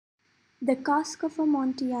The Cask of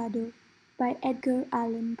Amontillado by Edgar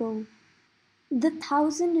Allan Poe. The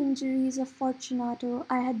 1,000 injuries of Fortunato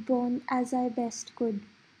I had borne as I best could,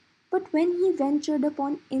 but when he ventured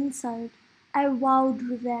upon insult, I vowed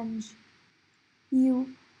revenge. You,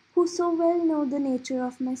 who so well know the nature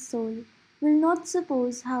of my soul, will not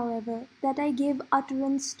suppose, however, that I gave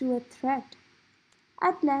utterance to a threat.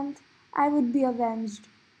 At length I would be avenged.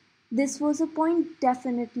 This was a point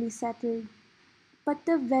definitely settled. But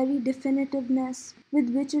the very definitiveness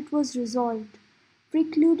with which it was resolved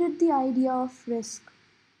precluded the idea of risk.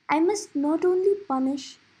 I must not only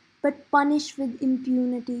punish, but punish with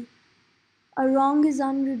impunity. A wrong is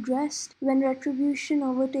unredressed when retribution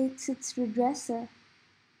overtakes its redresser.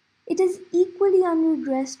 It is equally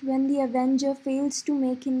unredressed when the avenger fails to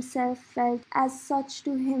make himself felt as such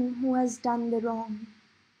to him who has done the wrong.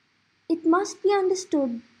 It must be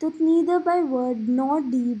understood that neither by word nor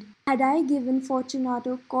deed had I given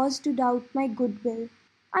Fortunato cause to doubt my goodwill.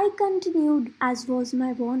 I continued, as was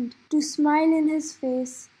my wont, to smile in his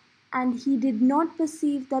face, and he did not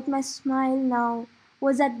perceive that my smile now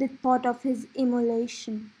was at the thought of his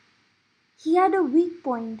immolation. He had a weak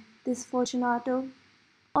point, this Fortunato,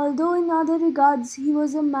 although in other regards he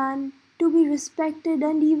was a man to be respected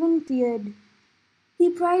and even feared. He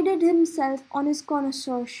prided himself on his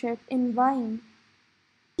connoisseurship in wine.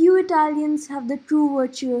 Few Italians have the true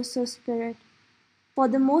virtuoso spirit. For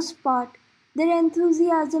the most part, their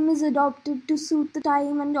enthusiasm is adopted to suit the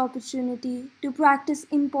time and opportunity to practice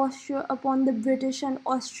imposture upon the British and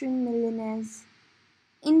Austrian millionaires.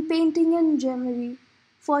 In painting and gemmary,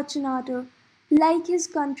 Fortunato, like his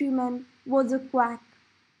countrymen, was a quack.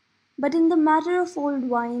 But in the matter of old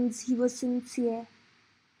wines he was sincere.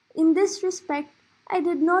 In this respect I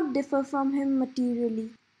did not differ from him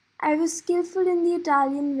materially. I was skilful in the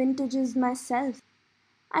Italian vintages myself,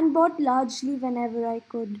 and bought largely whenever I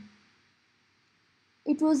could.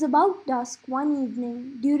 It was about dusk one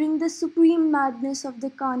evening during the supreme madness of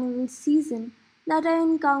the Carnival season that I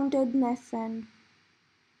encountered my friend.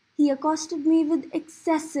 He accosted me with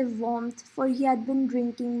excessive warmth, for he had been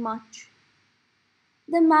drinking much.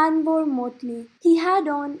 The man wore motley. He had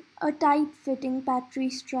on a tight-fitting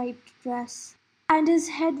patry-striped dress, and his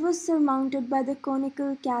head was surmounted by the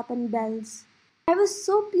conical cap and bells. I was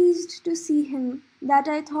so pleased to see him that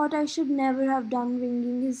I thought I should never have done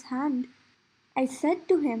wringing his hand. I said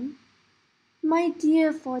to him, "My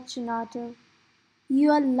dear Fortunato,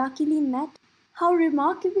 you are luckily met. How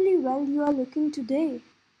remarkably well you are looking today!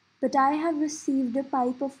 But I have received a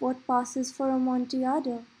pipe of what passes for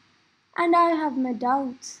Amontillado, and I have my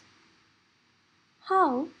doubts."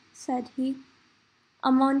 "How?" said he.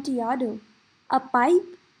 "Amontillado? A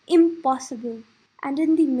pipe? Impossible! And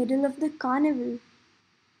in the middle of the Carnival."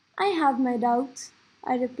 "I have my doubts,"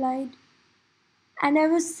 I replied, "and I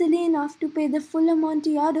was silly enough to pay the full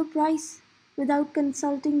Amontillado price without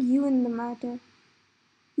consulting you in the matter.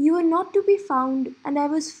 You were not to be found, and I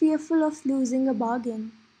was fearful of losing a bargain."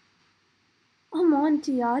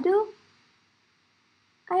 "Amontillado?"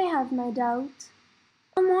 "I have my doubts."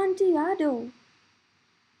 "Amontillado!"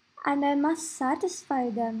 "And I must satisfy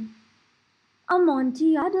them."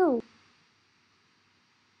 "Amontillado!"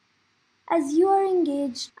 "As you are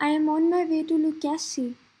engaged, I am on my way to Luchesi.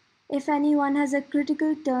 If anyone has a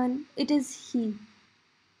critical turn, it is he.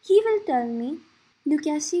 He will tell me.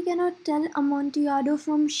 Luchesi cannot tell Amontillado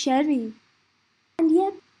from sherry. And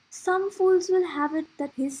yet some fools will have it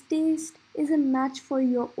that his taste is a match for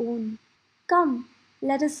your own. Come,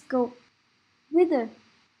 let us go." "Whither?"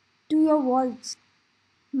 "To your waltz."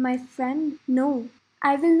 "My friend, no.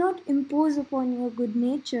 I will not impose upon your good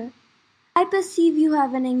nature. I perceive you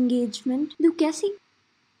have an engagement, Luchesi."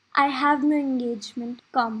 "I have no engagement.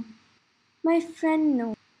 Come." "My friend, no.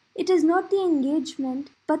 It is not the engagement,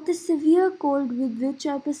 but the severe cold with which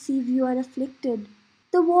I perceive you are afflicted.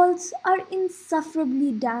 The walls are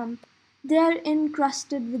insufferably damp. They are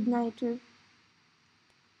encrusted with nitre."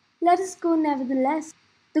 "Let us go nevertheless.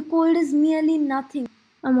 The cold is merely nothing,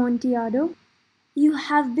 Amontillado. You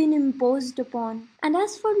have been imposed upon. And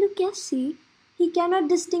as for Luchesi, he cannot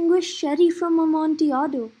distinguish sherry from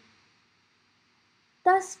Amontillado."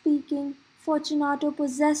 Thus speaking, Fortunato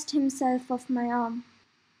possessed himself of my arm.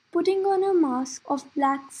 Putting on a mask of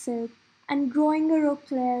black silk, and drawing a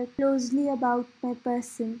roquelaire closely about my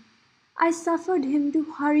person, I suffered him to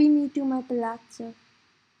hurry me to my palazzo.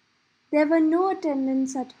 There were no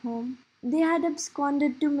attendants at home. They had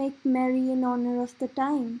absconded to make merry in honour of the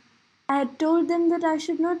time. I had told them that I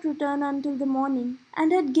should not return until the morning,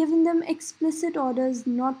 and had given them explicit orders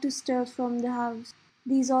not to stir from the house.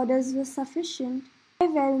 These orders were sufficient, I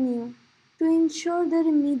well knew, to ensure their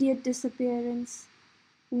immediate disappearance.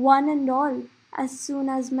 one and all, as soon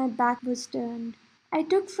as my back was turned. I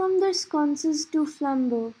took from their sconces 2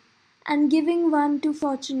 flambeaux, and giving one to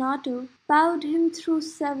Fortunato, bowed him through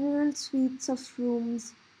several suites of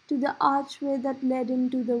rooms to the archway that led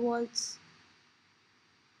into the vaults.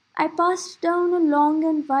 I passed down a long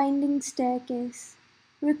and winding staircase,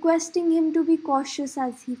 requesting him to be cautious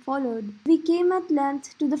as he followed. We came at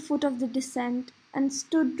length to the foot of the descent, and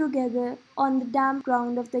stood together on the damp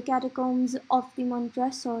ground of the catacombs of the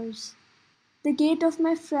Montresors. The gait of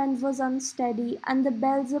my friend was unsteady, and the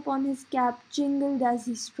bells upon his cap jingled as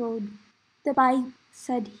he strode. "The pipe,"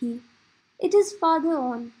 said he. "It is farther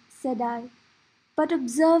on," said I. "But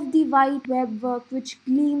observe the white web-work which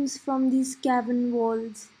gleams from these cavern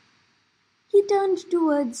walls." He turned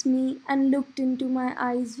towards me and looked into my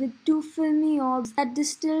eyes with 2 filmy orbs that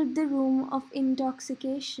distilled the rheum of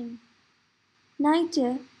intoxication.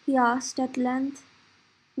 "Nitre?" he asked at length.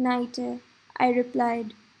 "Nitre," I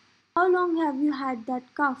replied. "How long have you had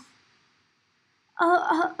that cough?"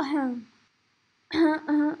 "Ahem,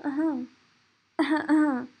 ahem,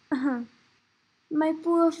 ahem." My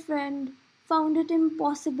poor friend found it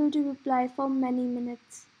impossible to reply for many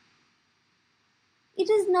minutes. "It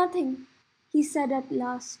is nothing," he said at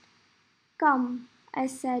last. "Come," I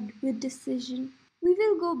said with decision, "we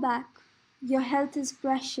will go back. Your health is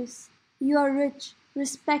precious. You are rich,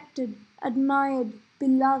 respected, admired,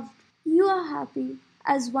 beloved. You are happy,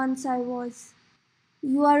 as once I was.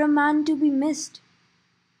 You are a man to be missed.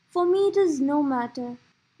 For me it is no matter.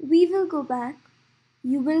 We will go back.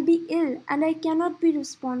 You will be ill, and I cannot be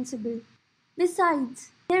responsible.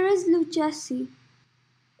 Besides, there is Luchesi."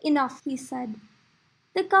 "Enough," he said.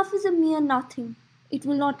 "The cough is a mere nothing. It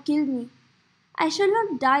will not kill me. I shall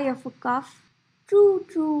not die of a cough." "True,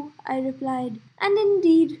 true," I replied, "and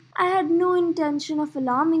indeed I had no intention of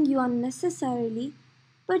alarming you unnecessarily,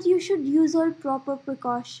 but you should use all proper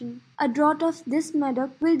precaution. A draught of this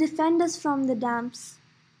Médoc will defend us from the damps."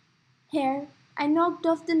 Here I knocked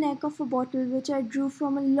off the neck of a bottle which I drew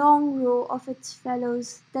from a long row of its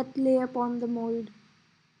fellows that lay upon the mould.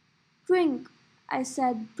 "Drink," I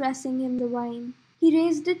said, pressing him the wine. He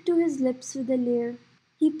raised it to his lips with a leer.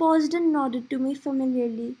 He paused and nodded to me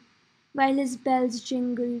familiarly, while his bells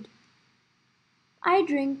jingled. "I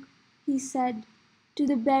drink," he said, "to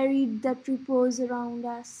the buried that repose around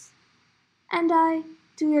us." "And I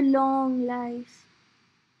to your long life."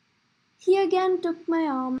 He again took my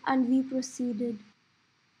arm and we proceeded.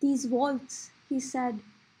 "These vaults," he said,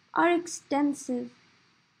 "are extensive."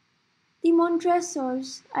 "The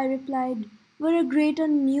Montresors," I replied, "were a great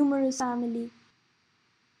and numerous family."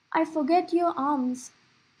 "I forget your arms."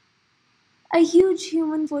 "A huge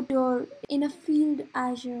human foot in a field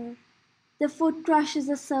azure. The foot crushes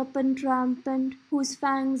a serpent rampant whose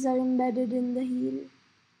fangs are embedded in the heel."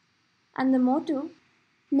 "And the motto?"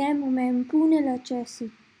 "Nemo me impune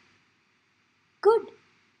lacessit." "Good,"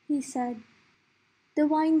 he said. The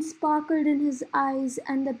wine sparkled in his eyes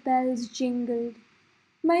and the bells jingled.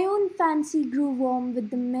 My own fancy grew warm with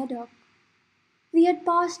the Médoc. We had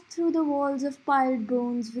passed through the walls of piled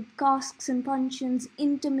bones, with casks and puncheons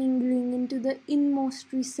intermingling into the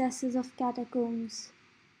inmost recesses of catacombs.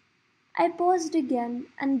 I paused again,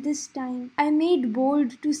 and this time I made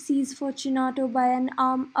bold to seize Fortunato by an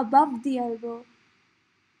arm above the elbow.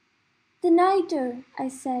 "The nitre," I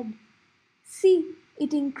said. "See,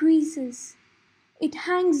 it increases. It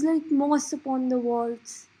hangs like moss upon the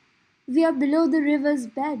walls. We are below the river's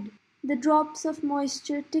bed. The drops of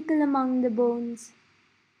moisture tickle among the bones.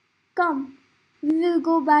 Come, we will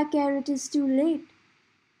go back ere it is too late.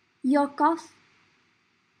 Your cough?"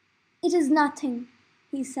 "It is nothing,"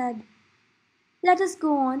 he said. "Let us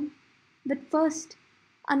go on. But first,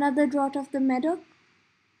 another draught of the Médoc."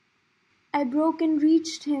 I broke and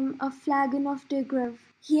reached him a flagon of de Grève.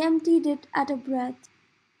 He emptied it at a breath.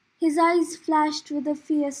 His eyes flashed with a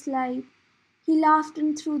fierce light. He laughed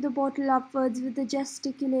and threw the bottle upwards with a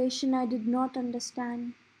gesticulation I did not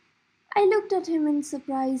understand. I looked at him in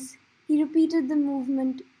surprise. He repeated the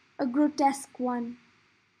movement, a grotesque one.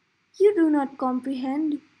 "You do not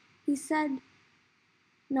comprehend," he said.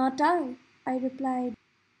 "Not I replied.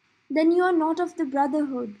 "Then you are not of the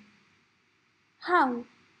brotherhood." "How?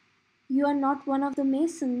 You are not one of the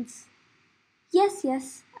masons?" "Yes,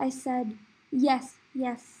 yes," I said. "Yes,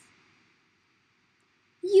 yes."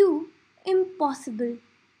 "You? Impossible."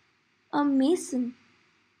 "A mason?"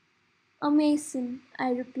 "A mason," I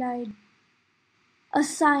replied. "A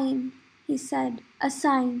sign," he said, "a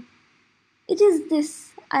sign." "It is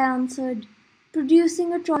this," I answered,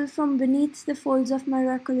 producing a trowel from beneath the folds of my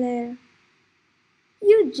roquelaire.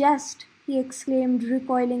 "You jest," he exclaimed,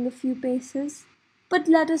 recoiling a few paces. But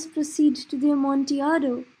let us proceed to the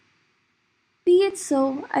Amontillado. Be it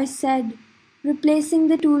so, I said, replacing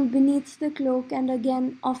the tool beneath the cloak and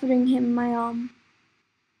again offering him my arm.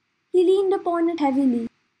 He leaned upon it heavily.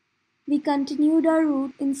 We continued our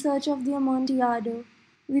route in search of the Amontillado.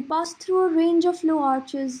 We passed through a range of low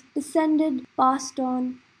arches, descended, passed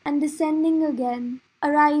on, and descending again,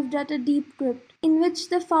 arrived at a deep crypt, in which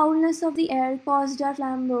the foulness of the air caused our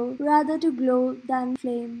flambeau rather to glow than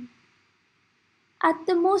flame. At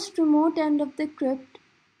the most remote end of the crypt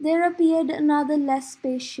there appeared another less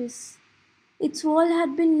spacious. Its wall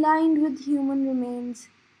had been lined with human remains,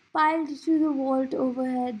 piled to the vault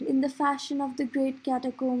overhead in the fashion of the great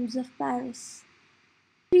catacombs of Paris.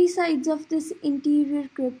 Three sides of this interior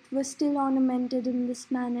crypt were still ornamented in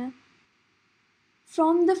this manner.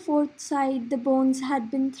 From the fourth side the bones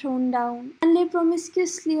had been thrown down, and lay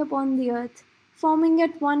promiscuously upon the earth, forming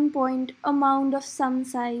at one point a mound of some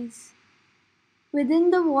size.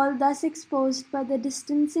 Within the wall thus exposed by the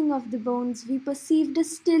distancing of the bones we perceived a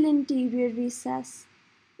still interior recess,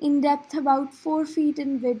 in depth about 4 feet,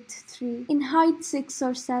 in width 3, in height 6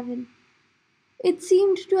 or 7. It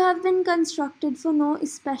seemed to have been constructed for no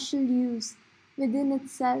especial use within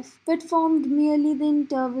itself, but formed merely the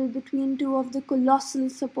interval between two of the colossal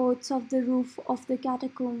supports of the roof of the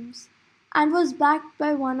catacombs, and was backed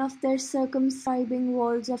by one of their circumscribing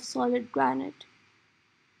walls of solid granite.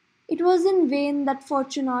 It was in vain that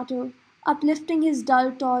Fortunato, uplifting his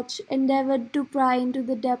dull torch, endeavoured to pry into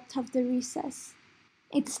the depth of the recess.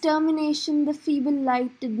 Its termination the feeble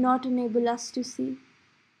light did not enable us to see.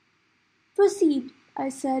 "Proceed," I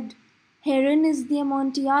said. "Herein is the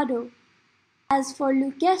Amontillado. As for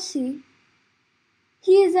Luchesi—"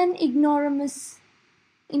 "He is an ignoramus,"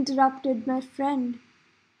 interrupted my friend,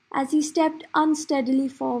 as he stepped unsteadily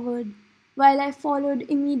forward, while I followed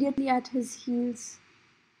immediately at his heels.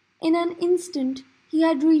 In an instant he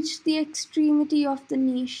had reached the extremity of the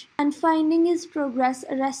niche, and finding his progress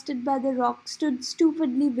arrested by the rock, stood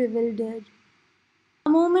stupidly bewildered.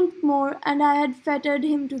 A moment more and I had fettered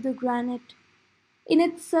him to the granite. In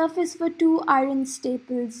its surface were 2 iron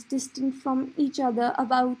staples, distant from each other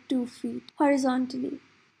about 2 feet, horizontally.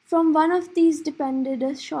 From one of these depended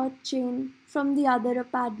a short chain, from the other a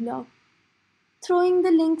padlock. Throwing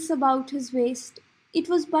the links about his waist, it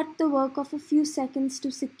was but the work of a few seconds to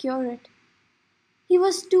secure it. He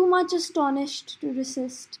was too much astonished to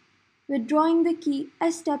resist. Withdrawing the key, I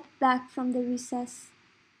stepped back from the recess.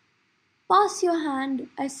 "Pass your hand,"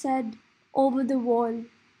 I said, "over the wall.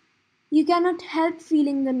 You cannot help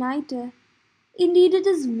feeling the night air. Indeed it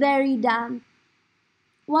is very damp.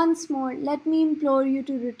 Once more let me implore you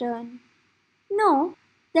to return." "No?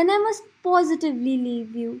 Then I must positively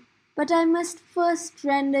leave you. But I must first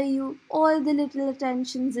render you all the little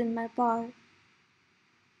attentions in my power."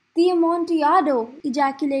 "The Amontillado!"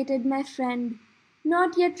 ejaculated my friend,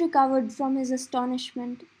 not yet recovered from his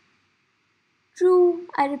astonishment. "True,"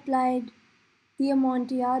 I replied, "the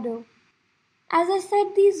Amontillado." As I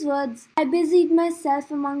said these words, I busied myself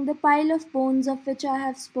among the pile of bones of which I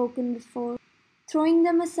have spoken before. Throwing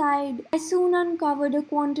them aside, I soon uncovered a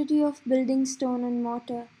quantity of building stone and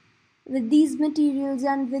mortar. With these materials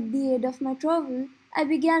and with the aid of my trowel, I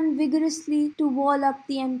began vigorously to wall up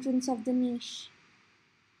the entrance of the niche.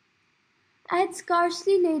 I had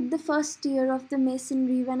scarcely laid the first tier of the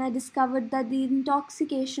masonry when I discovered that the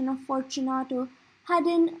intoxication of Fortunato had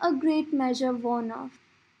in a great measure worn off.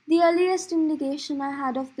 The earliest indication I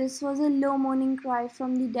had of this was a low moaning cry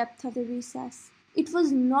from the depth of the recess. It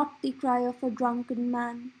was not the cry of a drunken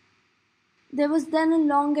man. There was then a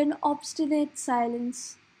long and obstinate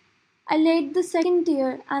silence. I laid the second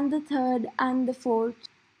tier and the third and the fourth,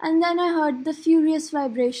 and then I heard the furious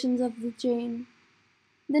vibrations of the chain.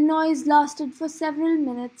 The noise lasted for several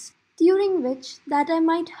minutes, during which, that I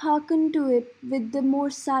might hearken to it with the more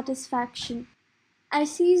satisfaction, I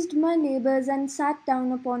ceased my labours and sat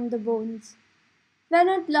down upon the bones. When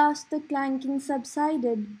at last the clanking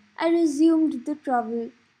subsided, I resumed the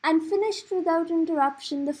trowel, and finished without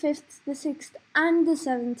interruption the 5th, the 6th, and the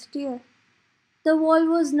 7th tier. The wall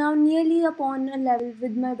was now nearly upon a level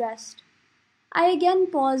with my breast. I again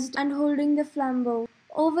paused, and holding the flambeau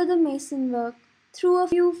over the mason work, threw a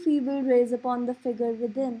few feeble rays upon the figure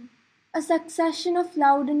within. A succession of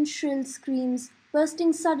loud and shrill screams,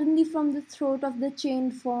 bursting suddenly from the throat of the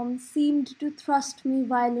chained form, seemed to thrust me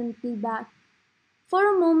violently back. For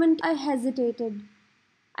a moment I hesitated.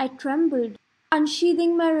 I trembled.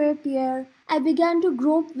 Unsheathing my rapier, I began to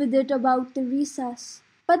grope with it about the recess.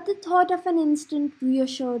 But the thought of an instant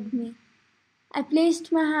reassured me. I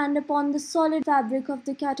placed my hand upon the solid fabric of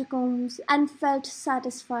the catacombs and felt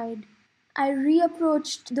satisfied. I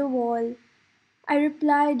reapproached the wall. I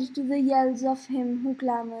replied to the yells of him who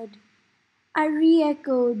clamored. I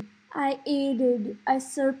re-echoed, I aided, I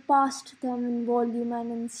surpassed them in volume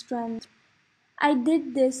and in strength. I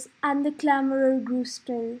did this, and the clamourer grew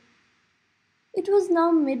still. It was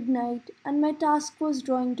now midnight, and my task was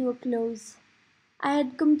drawing to a close. I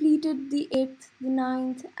had completed the 8th, the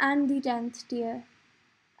 9th, and the 10th tier.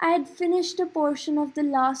 I had finished a portion of the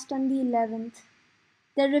last and the 11th.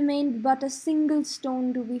 There remained but a single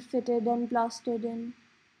stone to be fitted and plastered in.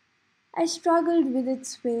 I struggled with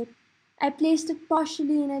its weight. I placed it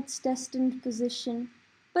partially in its destined position.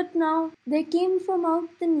 But now there came from out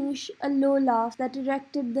the niche a low laugh that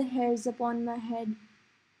erected the hairs upon my head.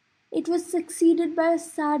 It was succeeded by a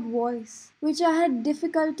sad voice, which I had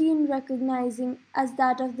difficulty in recognizing as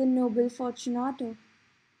that of the noble Fortunato.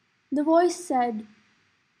 The voice said,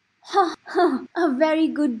 "Ha, ha, a very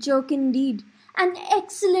good joke indeed, an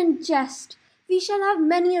excellent jest. We shall have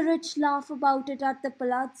many a rich laugh about it at the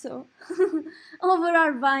palazzo, over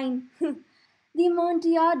our wine." "The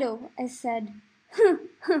Amontillado," I said.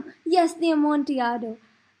 "Yes, the Amontillado.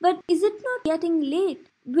 But is it not getting late?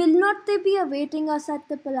 Will not they be awaiting us at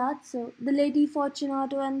the palazzo, the Lady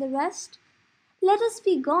Fortunato and the rest? Let us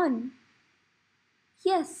be gone."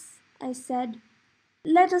 "Yes," I said,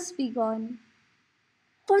 "let us be gone."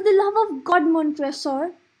 "For the love of God,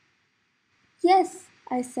 Montresor!" "Yes,"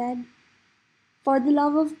 I said, "for the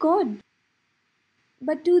love of God."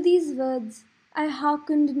 But to these words I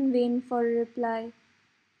hearkened in vain for a reply.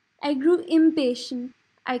 I grew impatient.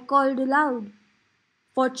 I called aloud,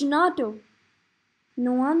 "Fortunato!"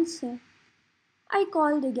 No answer. I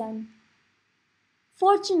called again,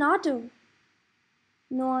 "Fortunato!"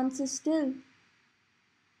 No answer still.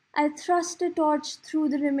 I thrust a torch through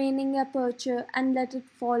the remaining aperture and let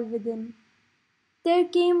it fall within. There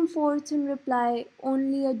came forth in reply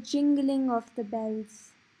only a jingling of the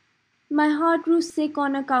bells. My heart grew sick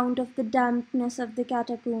on account of the dampness of the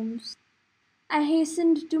catacombs. I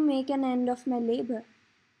hastened to make an end of my labor.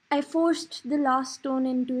 I forced the last stone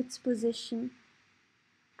into its position.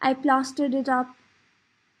 I plastered it up.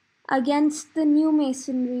 Against the new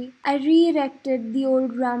masonry, I re-erected the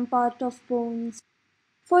old rampart of bones.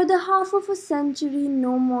 For the half of a century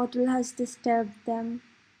no mortal has disturbed them.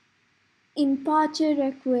 In pace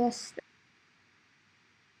requiescat.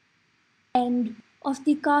 End of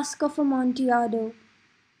the Cask of Amontillado